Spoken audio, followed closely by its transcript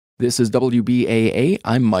This is WBAA.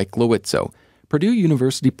 I'm Mike Lowitzo. Purdue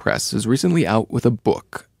University Press is recently out with a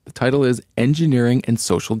book. The title is Engineering and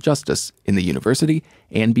Social Justice in the University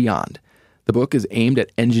and Beyond. The book is aimed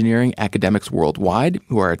at engineering academics worldwide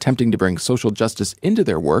who are attempting to bring social justice into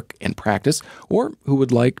their work and practice, or who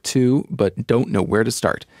would like to but don't know where to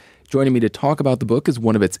start. Joining me to talk about the book is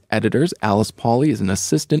one of its editors. Alice Pauley is an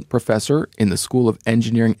assistant professor in the School of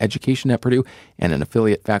Engineering Education at Purdue and an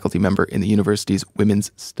affiliate faculty member in the university's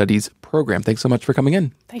Women's Studies program. Thanks so much for coming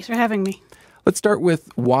in. Thanks for having me. Let's start with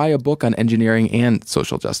why a book on engineering and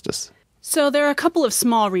social justice. So there are a couple of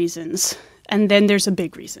small reasons, and then there's a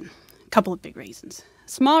big reason. A couple of big reasons.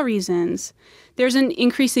 Small reasons, there's an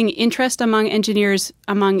increasing interest among engineers,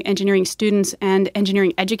 among engineering students and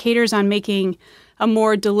engineering educators on making a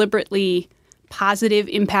more deliberately positive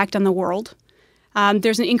impact on the world.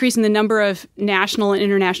 There's an increase in the number of national and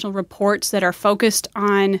international reports that are focused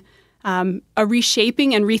on a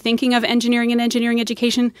reshaping and rethinking of engineering and engineering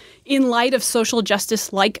education in light of social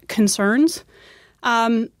justice-like concerns.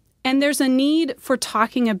 And there's a need for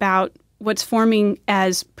talking about what's forming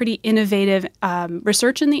as pretty innovative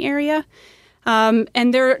research in the area.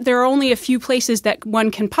 And there are only a few places that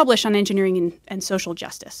one can publish on engineering and social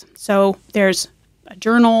justice. So there's a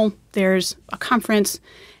journal, there's a conference,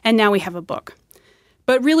 and now we have a book.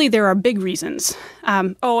 But really, there are big reasons.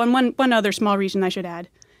 And one other small reason I should add.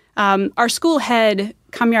 Our school head,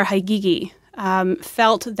 Kamyar Haigigi,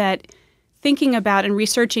 felt that thinking about and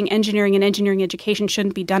researching engineering and engineering education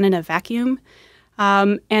shouldn't be done in a vacuum,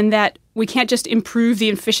 and that we can't just improve the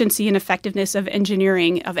efficiency and effectiveness of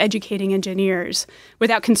engineering, of educating engineers,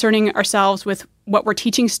 without concerning ourselves with what we're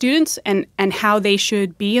teaching students and how they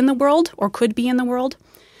should be in the world or could be in the world.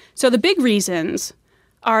 So the big reasons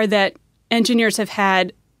are that engineers have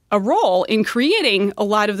had a role in creating a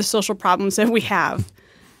lot of the social problems that we have,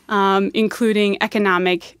 including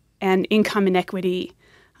economic and income inequity,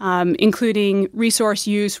 including resource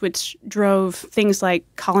use, which drove things like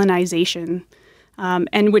colonization,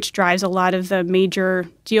 and which drives a lot of the major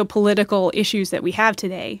geopolitical issues that we have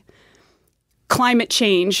today. Climate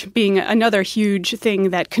change being another huge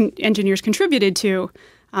thing that engineers contributed to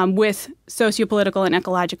with sociopolitical and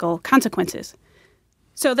ecological consequences.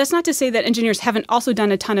 So that's not to say that engineers haven't also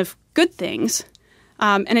done a ton of good things.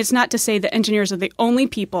 And it's not to say that engineers are the only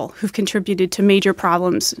people who've contributed to major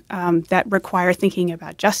problems that require thinking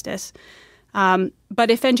about justice. But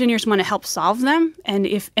if engineers want to help solve them, and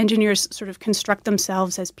if engineers sort of construct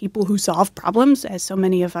themselves as people who solve problems, as so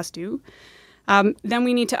many of us do, then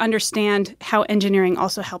we need to understand how engineering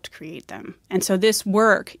also helped create them. And so this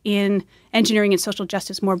work in engineering and social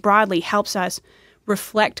justice more broadly helps us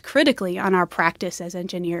reflect critically on our practice as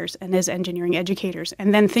engineers and as engineering educators,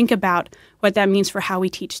 and then think about what that means for how we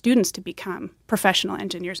teach students to become professional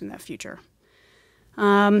engineers in the future.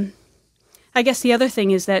 I guess the other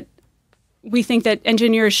thing is that we think that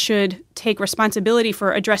engineers should take responsibility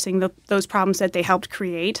for addressing those problems that they helped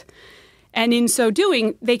create. And in so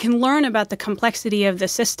doing, they can learn about the complexity of the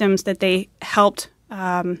systems that they helped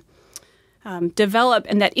develop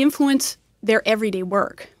and that influence their everyday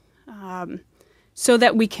work, so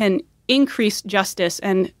that we can increase justice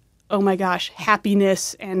and, oh my gosh,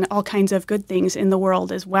 happiness and all kinds of good things in the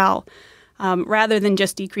world as well, rather than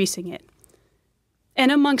just decreasing it.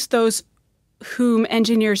 And amongst those whom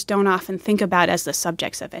engineers don't often think about as the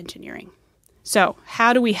subjects of engineering. So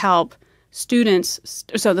how do we help students?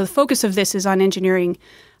 So the focus of this is on engineering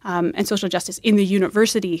and social justice in the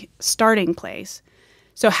university starting place.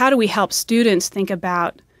 So how do we help students think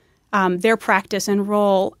about their practice and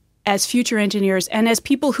role as future engineers and as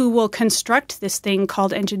people who will construct this thing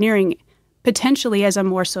called engineering potentially as a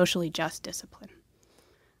more socially just discipline?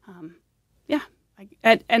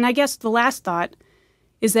 And I guess the last thought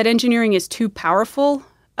is that engineering is too powerful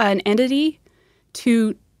an entity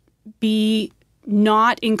to be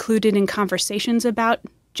not included in conversations about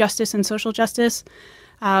justice and social justice.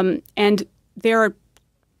 And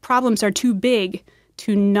problems are too big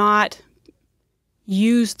to not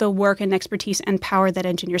use the work and expertise and power that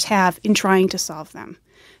engineers have in trying to solve them.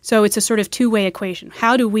 So it's a sort of two-way equation.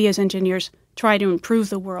 How do we as engineers try to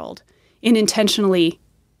improve the world in intentionally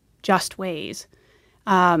just ways?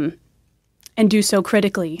 And do so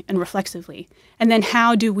critically and reflexively? And then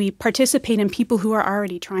how do we participate in people who are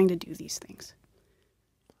already trying to do these things?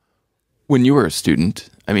 When you were a student,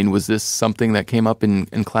 I mean, was this something that came up in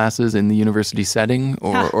classes in the university setting,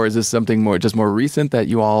 or is this something more recent that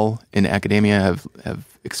you all in academia have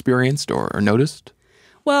experienced or noticed?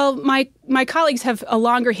 Well, my colleagues have a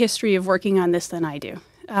longer history of working on this than I do.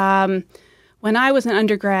 When I was an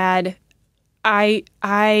undergrad,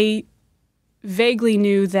 I vaguely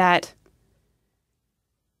knew that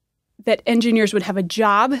that engineers would have a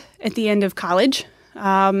job at the end of college.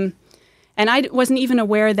 And I wasn't even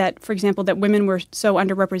aware that, for example, that women were so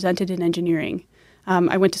underrepresented in engineering.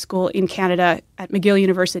 I went to school in Canada at McGill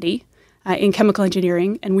University in chemical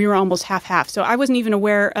engineering, and we were almost half-half. So I wasn't even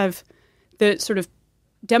aware of the sort of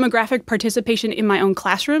demographic participation in my own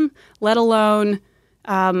classroom, let alone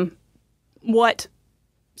what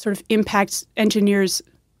sort of impacts engineers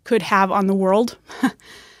could have on the world.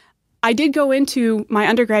 I did go into my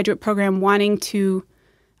undergraduate program wanting to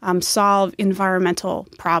solve environmental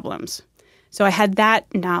problems. So I had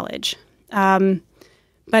that knowledge.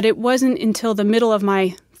 But it wasn't until the middle of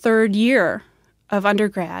my third year of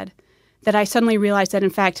undergrad that I suddenly realized that, in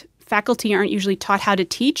fact, faculty aren't usually taught how to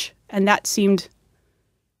teach, and that seemed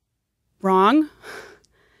wrong.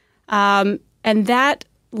 And that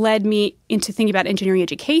led me into thinking about engineering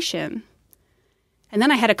education. And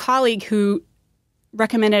then I had a colleague who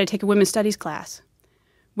recommended I take a women's studies class,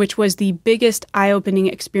 which was the biggest eye-opening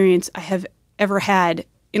experience I have ever had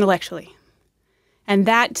intellectually. And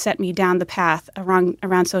that set me down the path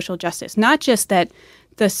around social justice. Not just that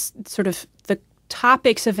the sort of the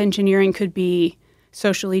topics of engineering could be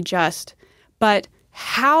socially just, but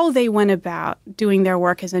how they went about doing their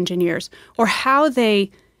work as engineers, or how they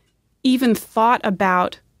even thought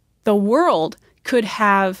about the world could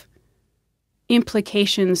have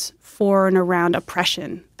implications for and around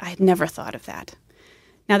oppression. I had never thought of that.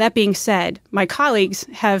 Now, that being said, my colleagues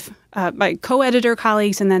have, my co-editor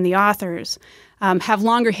colleagues and then the authors, have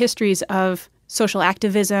longer histories of social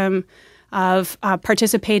activism, of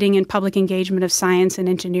participating in public engagement of science and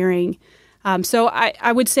engineering. So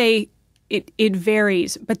I would say it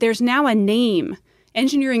varies, but there's now a name.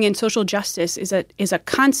 Engineering and social justice is a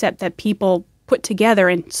concept that people put together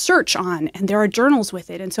and search on, and there are journals with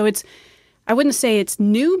it. And so I wouldn't say it's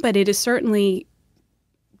new, but it has certainly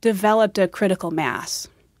developed a critical mass.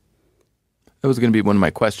 That was going to be one of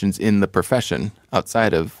my questions in the profession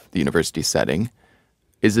outside of the university setting.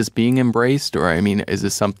 Is this being embraced, or, is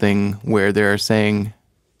this something where they're saying,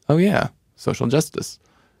 oh yeah, social justice?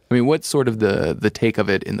 What's sort of the take of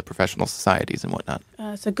it in the professional societies and whatnot?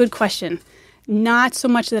 It's a good question. Not so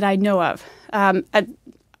much that I know of.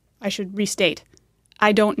 I should restate.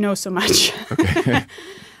 I don't know so much. Okay.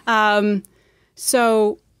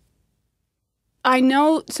 So I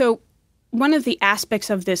know, one of the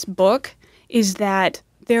aspects of this book is that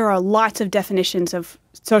there are lots of definitions of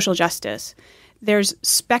social justice. There's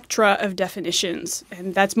spectra of definitions,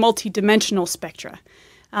 and that's multidimensional spectra.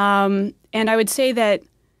 And I would say that,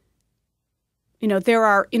 there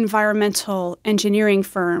are environmental engineering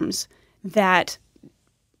firms that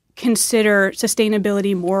consider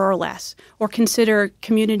sustainability more or less, or consider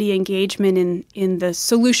community engagement in the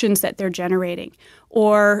solutions that they're generating,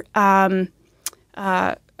 or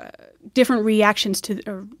different reactions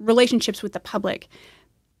to relationships with the public.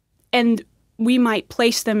 And we might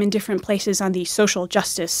place them in different places on the social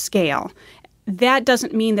justice scale. That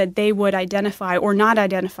doesn't mean that they would identify or not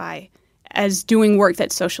identify as doing work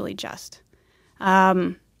that's socially just.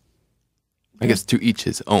 I guess to each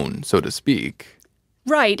his own, so to speak.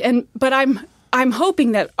 Right, but I'm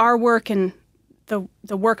hoping that our work and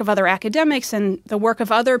the work of other academics and the work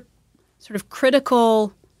of other sort of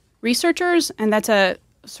critical researchers, and that's a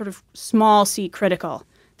sort of small c critical.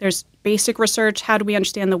 There's basic research, how do we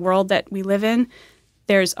understand the world that we live in?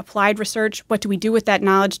 There's applied research, what do we do with that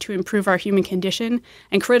knowledge to improve our human condition?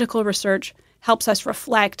 And critical research helps us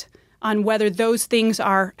reflect on whether those things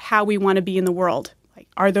are how we want to be in the world. Like,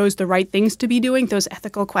 are those the right things to be doing, those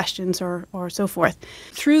ethical questions or so forth?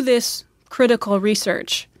 Through this critical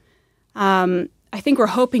research, I think we're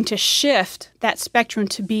hoping to shift that spectrum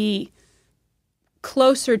to be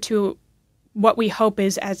closer to what we hope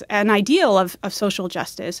is as an ideal of social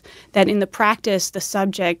justice, that in the practice, the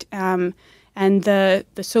subject and the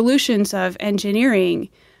solutions of engineering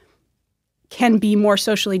can be more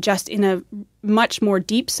socially just in a much more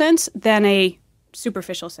deep sense than a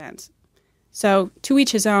superficial sense. So to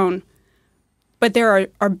each his own, but there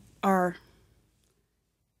are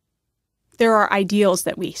ideals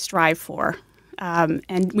that we strive for,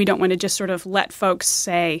 and we don't want to just sort of let folks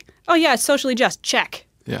say, oh yeah, it's socially just, check.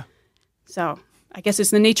 Yeah. So I guess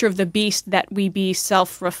it's the nature of the beast that we be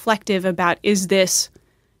self-reflective about, is this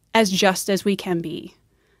as just as we can be?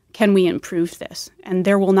 Can we improve this? And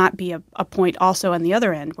there will not be a point also on the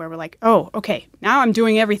other end where we're like, oh, okay, now I'm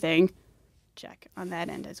doing everything. Check on that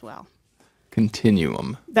end as well.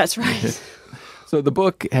 Continuum. That's right. So the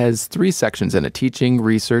book has 3 sections in it: teaching,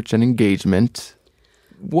 research, and engagement.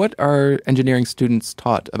 What are engineering students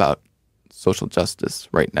taught about social justice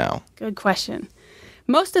right now? Good question.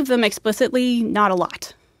 Most of them explicitly, not a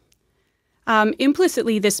lot.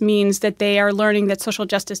 Implicitly, this means that they are learning that social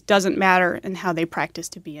justice doesn't matter in how they practice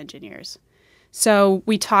to be engineers. So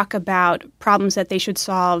we talk about problems that they should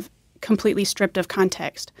solve completely stripped of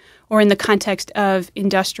context, or in the context of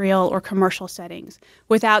industrial or commercial settings,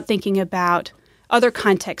 without thinking about other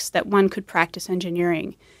contexts that one could practice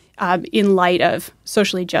engineering in light of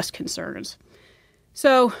socially just concerns.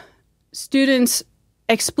 So students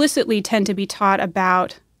explicitly tend to be taught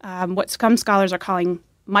about what some scholars are calling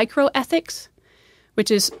microethics, which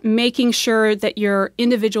is making sure that your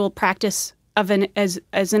individual practice as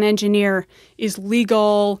an engineer is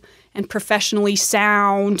legal and professionally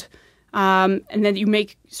sound, and that you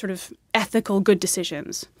make sort of ethical, good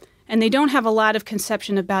decisions. And they don't have a lot of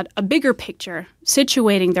conception about a bigger picture,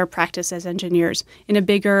 situating their practice as engineers in a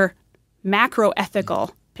bigger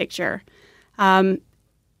macro-ethical picture, and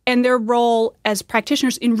their role as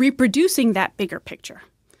practitioners in reproducing that bigger picture.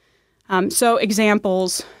 So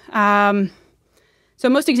examples. So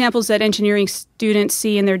most examples that engineering students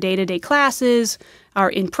see in their day-to-day classes or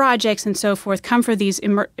in projects and so forth come from these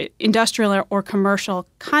industrial or commercial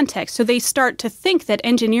contexts. So they start to think that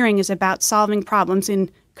engineering is about solving problems in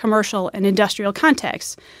commercial and industrial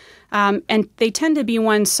contexts. And they tend to be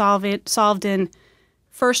ones solved in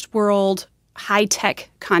first world, high-tech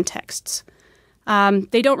contexts.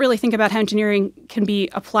 They don't really think about how engineering can be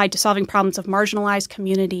applied to solving problems of marginalized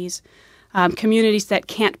communities, communities that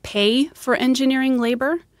can't pay for engineering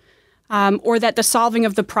labor, or that the solving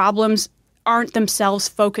of the problems aren't themselves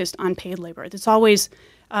focused on paid labor. There's always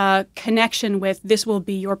a connection with this will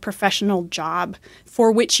be your professional job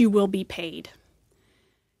for which you will be paid.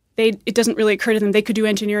 It doesn't really occur to them they could do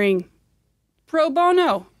engineering pro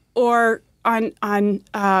bono or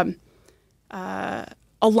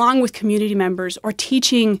along with community members, or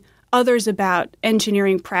teaching others about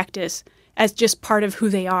engineering practice as just part of who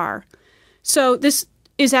they are. So this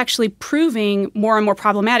is actually proving more and more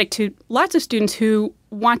problematic to lots of students who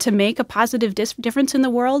want to make a positive difference in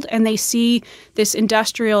the world, and they see this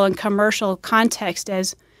industrial and commercial context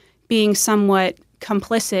as being somewhat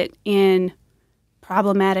complicit in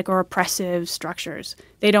problematic or oppressive structures.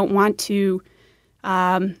 They don't want to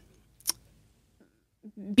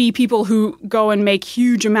be people who go and make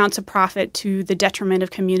huge amounts of profit to the detriment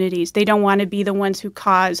of communities. They don't want to be the ones who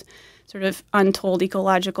cause sort of untold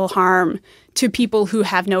ecological harm to people who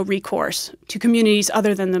have no recourse, to communities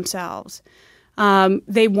other than themselves.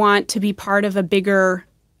 They want to be part of a bigger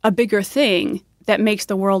thing that makes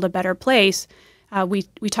the world a better place.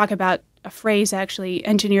 We talk about a phrase, actually,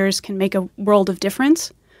 engineers can make a world of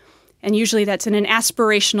difference. And usually that's in an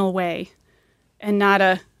aspirational way and not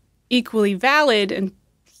a equally valid and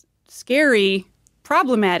scary,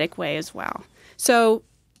 problematic way as well. So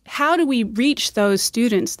how do we reach those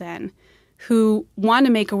students then who want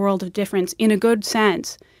to make a world of difference in a good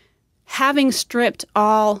sense, having stripped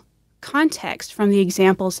all context from the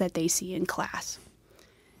examples that they see in class?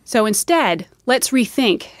 So instead, let's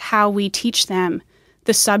rethink how we teach them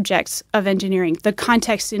the subjects of engineering, the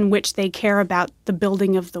context in which they care about the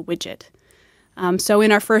building of the widget. So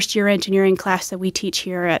in our first year engineering class that we teach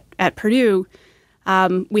here at Purdue,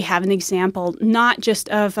 we have an example not just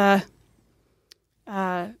of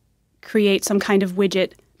create some kind of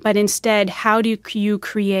widget, but instead, how do you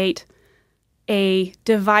create a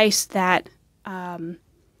device that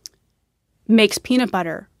makes peanut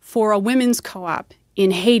butter for a women's co-op in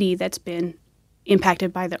Haiti that's been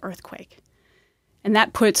impacted by the earthquake? And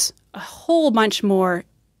that puts a whole bunch more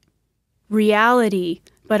reality,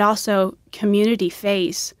 but also community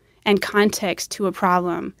face and context to a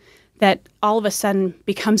problem that all of a sudden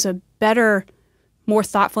becomes a better, more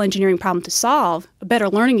thoughtful engineering problem to solve, a better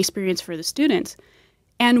learning experience for the students,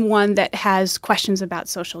 and one that has questions about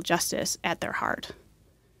social justice at their heart.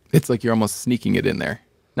 It's like you're almost sneaking it in there.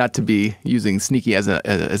 Not to be using sneaky as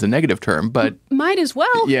a negative term, but... Might as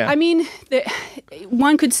well. Yeah. I mean,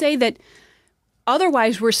 one could say that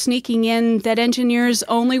otherwise we're sneaking in that engineers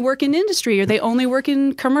only work in industry or they only work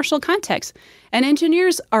in commercial contexts. And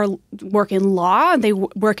engineers work in law, they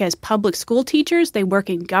work as public school teachers, they work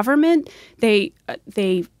in government, they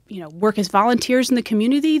work as volunteers in the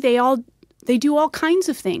community. They do all kinds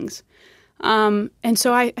of things. And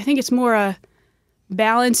so I think it's more a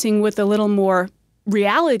balancing with a little more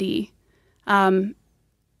reality, and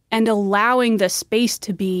allowing the space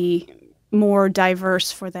to be more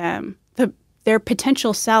diverse for them. Their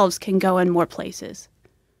potential selves can go in more places.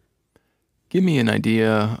 Give me an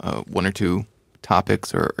idea, one or two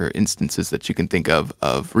topics or instances that you can think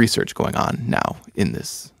of research going on now in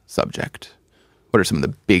this subject. What are some of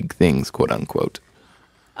the big things, quote unquote?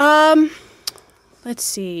 Let's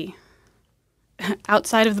see.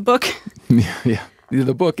 Outside of the book? Yeah.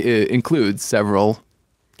 the book includes several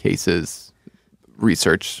cases,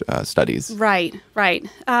 research studies. Right.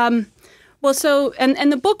 Well, so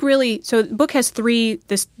and the book really, so the book has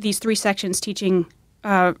these three sections: teaching,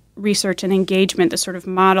 research, and engagement. That sort of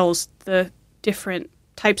models the different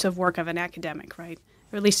types of work of an academic, right?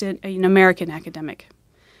 Or at least an American academic.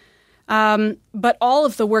 But all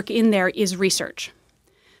of the work in there is research.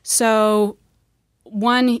 So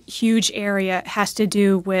one huge area has to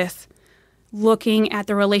do with looking at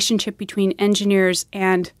the relationship between engineers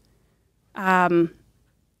and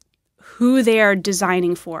who they are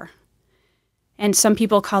designing for. And some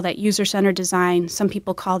people call that user-centered design. Some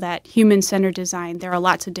people call that human-centered design. There are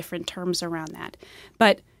lots of different terms around that.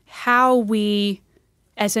 But how we,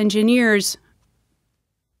 as engineers,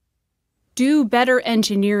 do better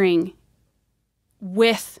engineering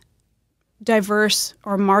with diverse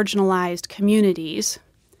or marginalized communities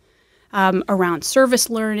around service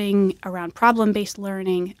learning, around problem-based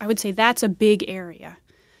learning, I would say that's a big area.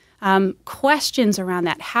 Questions around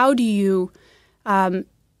that. How do you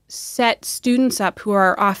set students up who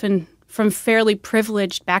are often from fairly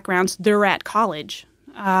privileged backgrounds, they're at college,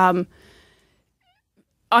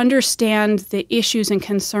 understand the issues and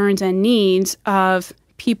concerns and needs of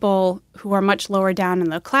people who are much lower down in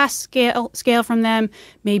the class scale from them,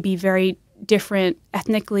 may be very different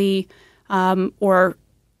ethnically, or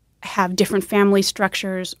have different family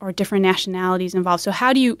structures or different nationalities involved. So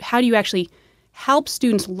how do you actually help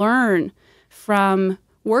students learn from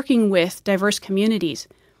working with diverse communities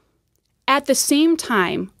at the same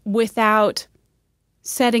time without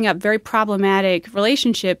setting up very problematic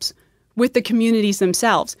relationships with the communities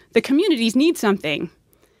themselves? The communities need something,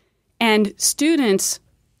 and students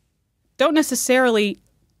don't necessarily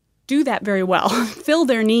do that very well, fill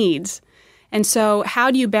their needs. And so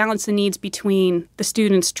how do you balance the needs between the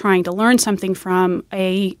students trying to learn something from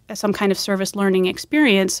some kind of service learning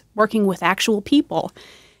experience, working with actual people,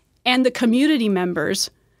 and the community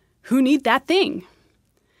members who need that thing?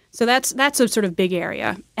 So that's a sort of big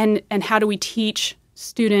area. And how do we teach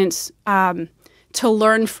students to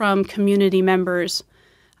learn from community members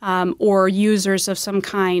or users of some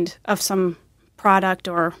kind of some product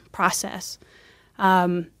or process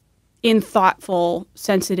in thoughtful,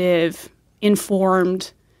 sensitive,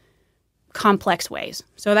 informed, complex ways.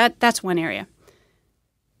 So that's one area.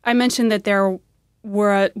 I mentioned that there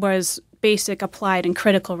was basic, applied, and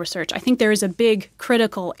critical research. I think there is a big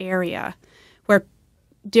critical area where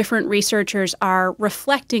different researchers are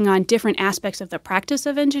reflecting on different aspects of the practice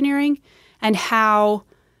of engineering and how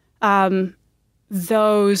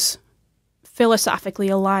those philosophically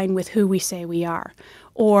align with who we say we are,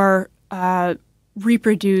 or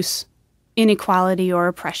reproduce inequality or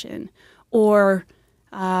oppression, or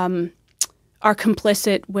are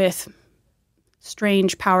complicit with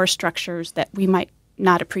strange power structures that we might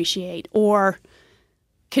not appreciate, or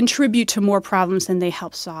contribute to more problems than they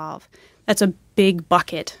help solve. That's a big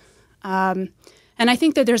bucket. And I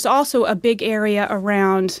think that there's also a big area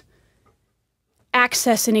around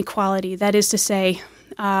access inequality. That is to say,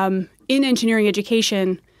 in engineering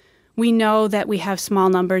education, we know that we have small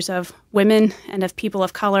numbers of women and of people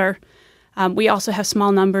of color. We also have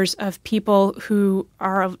small numbers of people who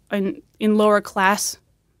are in lower class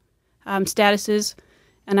statuses,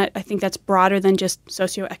 and I think that's broader than just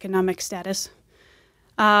socioeconomic status.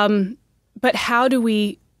 But how do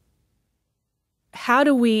we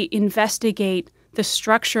investigate the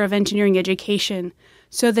structure of engineering education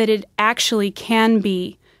so that it actually can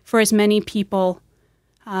be for as many people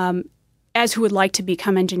as who would like to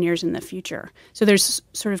become engineers in the future? So there's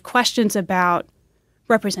sort of questions about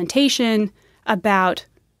representation, about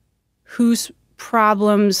whose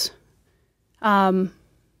problems. Let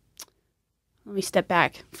me step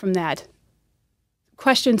back from that.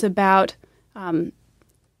 Questions about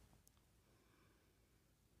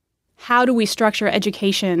how do we structure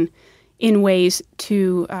education in ways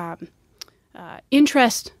to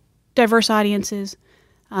interest diverse audiences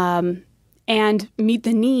and meet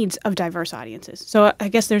the needs of diverse audiences. So I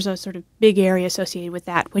guess there's a sort of big area associated with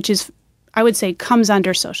that, which is, I would say, comes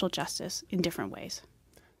under social justice in different ways.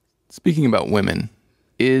 Speaking about women,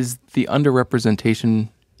 is the underrepresentation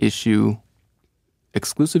issue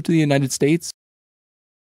exclusive to the United States?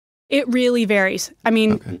 It really varies. I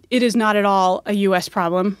mean, It is not at all a U.S.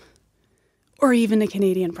 problem or even a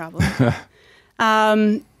Canadian problem.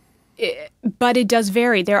 But it does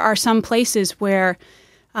vary. There are some places where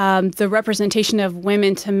the representation of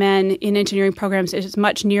women to men in engineering programs is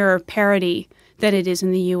much nearer parity than it is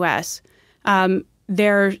in the U.S.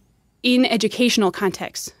 They're in educational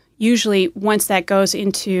contexts. Usually, once that goes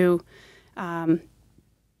into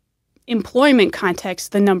employment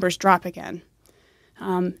context, the numbers drop again.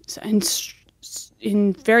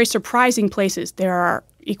 In very surprising places, there are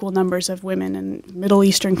equal numbers of women in Middle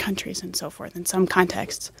Eastern countries and so forth in some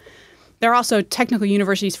contexts. There are also technical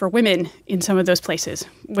universities for women in some of those places,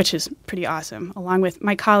 which is pretty awesome. Along with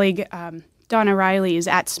my colleague, Donna Riley, is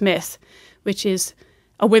at Smith, which is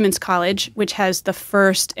a women's college, which has the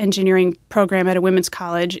first engineering program at a women's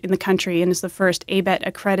college in the country and is the first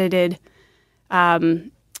ABET-accredited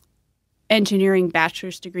engineering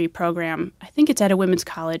bachelor's degree program. I think it's at a women's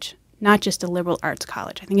college, not just a liberal arts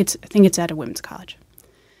college. I think it's at a women's college.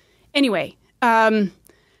 Anyway, that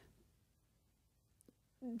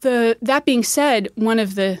being said, one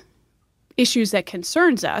of the issues that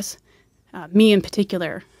concerns us, me in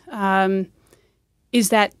particular, is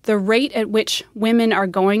that the rate at which women are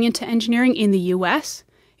going into engineering in the U.S.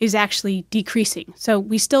 is actually decreasing. So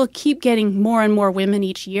we still keep getting more and more women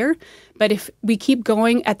each year, but if we keep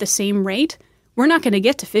going at the same rate, we're not going to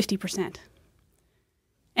get to 50%.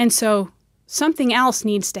 And so something else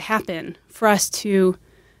needs to happen for us to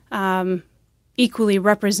equally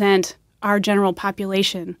represent our general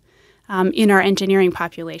population in our engineering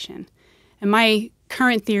population. And my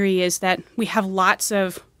current theory is that we have lots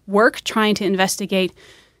of work trying to investigate,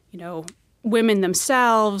 women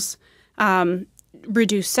themselves,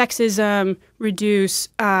 reduce sexism, reduce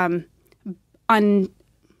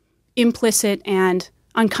implicit and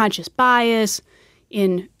unconscious bias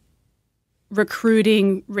in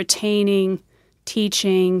recruiting, retaining,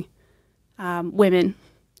 teaching women.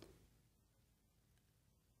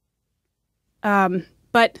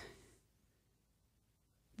 But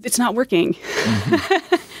it's not working,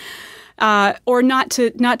 or not to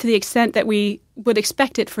the extent that we would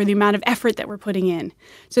expect it for the amount of effort that we're putting in.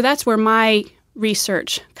 So that's where my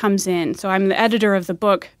research comes in. So I'm the editor of the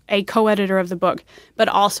book, a co-editor of the book, but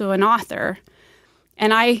also an author.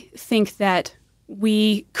 And I think that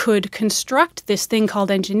we could construct this thing called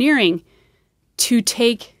engineering to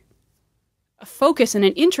take a focus and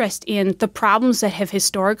an interest in the problems that have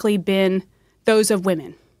historically been those of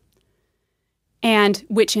women, and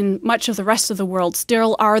which in much of the rest of the world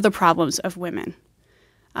still are the problems of women.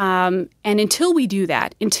 And until we do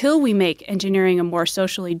that, until we make engineering a more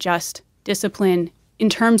socially just discipline in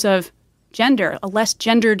terms of gender, a less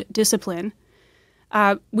gendered discipline,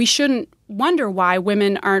 we shouldn't wonder why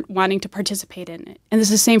women aren't wanting to participate in it. And this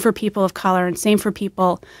is the same for people of color and same for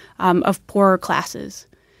people of poorer classes.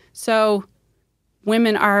 So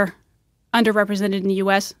women are underrepresented in the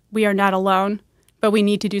U.S. We are not alone, but we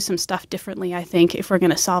need to do some stuff differently, I think, if we're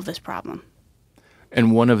going to solve this problem.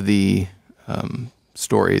 And one of the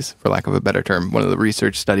stories, for lack of a better term, one of the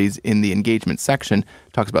research studies in the engagement section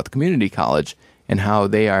talks about the community college and how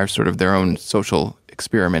they are sort of their own social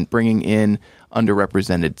experiment, bringing in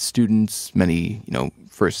underrepresented students, many,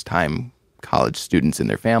 first-time college students in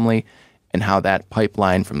their family, and how that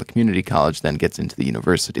pipeline from the community college then gets into the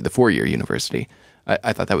university, the four-year university.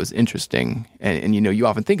 I thought that was interesting. And you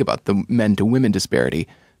often think about the men-to-women disparity,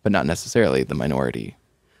 but not necessarily the minority.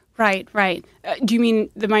 Right. Do you mean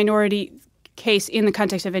the minority case in the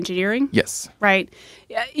context of engineering? Yes. Right.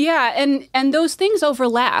 Yeah, and those things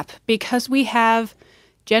overlap because we have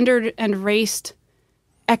gendered and raced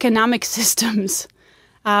economic systems.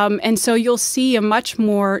 And so you'll see a much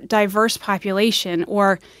more diverse population,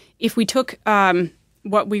 or if we took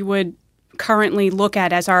what we would currently look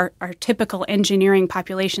at as our typical engineering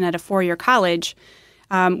population at a four-year college,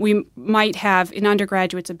 we might have in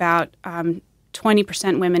undergraduates about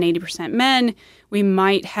 20% women, 80% men. We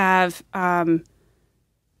might have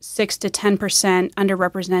 6 to 10%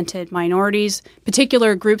 underrepresented minorities,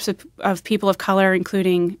 particular groups of people of color,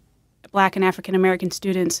 including Black and African American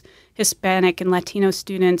students, Hispanic and Latino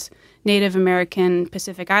students, Native American,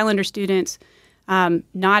 Pacific Islander students,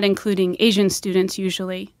 not including Asian students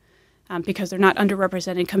usually, because they're not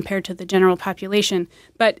underrepresented compared to the general population.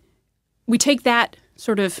 But we take that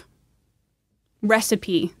sort of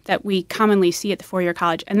recipe that we commonly see at the four-year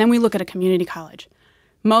college, and then we look at a community college.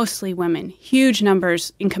 Mostly women, huge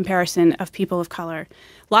numbers in comparison of people of color,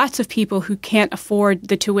 lots of people who can't afford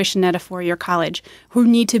the tuition at a four-year college, who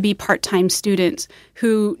need to be part-time students,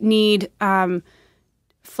 who need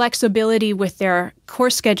flexibility with their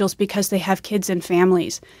course schedules because they have kids and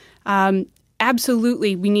families.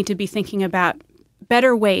 Absolutely, we need to be thinking about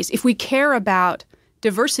better ways. If we care about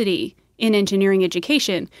diversity in engineering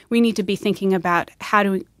education, we need to be thinking about how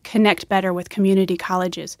to connect better with community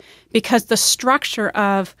colleges, because the structure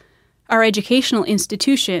of our educational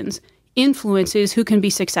institutions influences who can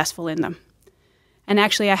be successful in them. And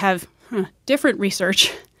actually, I have different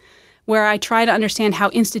research where I try to understand how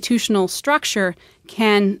institutional structure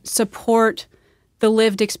can support the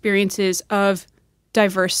lived experiences of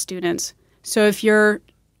diverse students. So if you're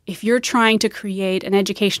trying to create an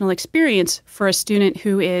educational experience for a student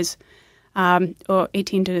who is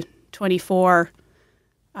 18 to 24,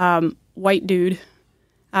 white dude,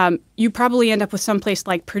 you probably end up with some place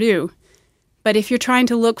like Purdue. But if you're trying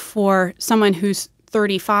to look for someone who's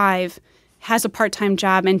 35, has a part-time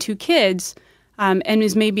job and 2 kids, and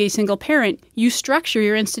is maybe a single parent, you structure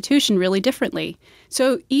your institution really differently.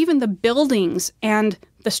 So even the buildings and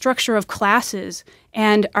the structure of classes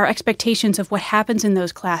and our expectations of what happens in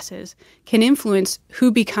those classes can influence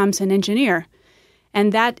who becomes an engineer.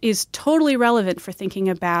 And that is totally relevant for thinking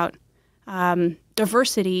about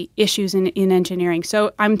diversity issues in engineering.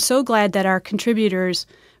 So I'm so glad that our contributors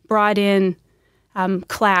brought in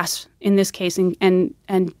class, in this case,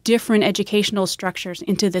 and different educational structures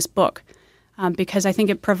into this book, because I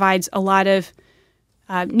think it provides a lot of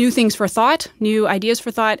new things for thought, new ideas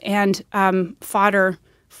for thought, and fodder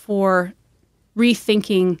for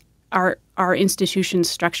rethinking our institutions'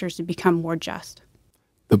 structures to become more just.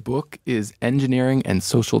 The book is Engineering and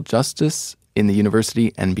Social Justice in the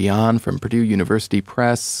University and Beyond from Purdue University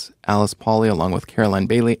Press. Alice Pauley, along with Caroline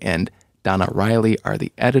Bailey and Donna Riley, are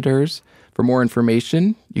the editors. For more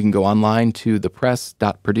information, you can go online to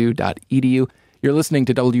thepress.purdue.edu. You're listening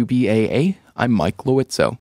to WBAA. I'm Mike Lowitzo.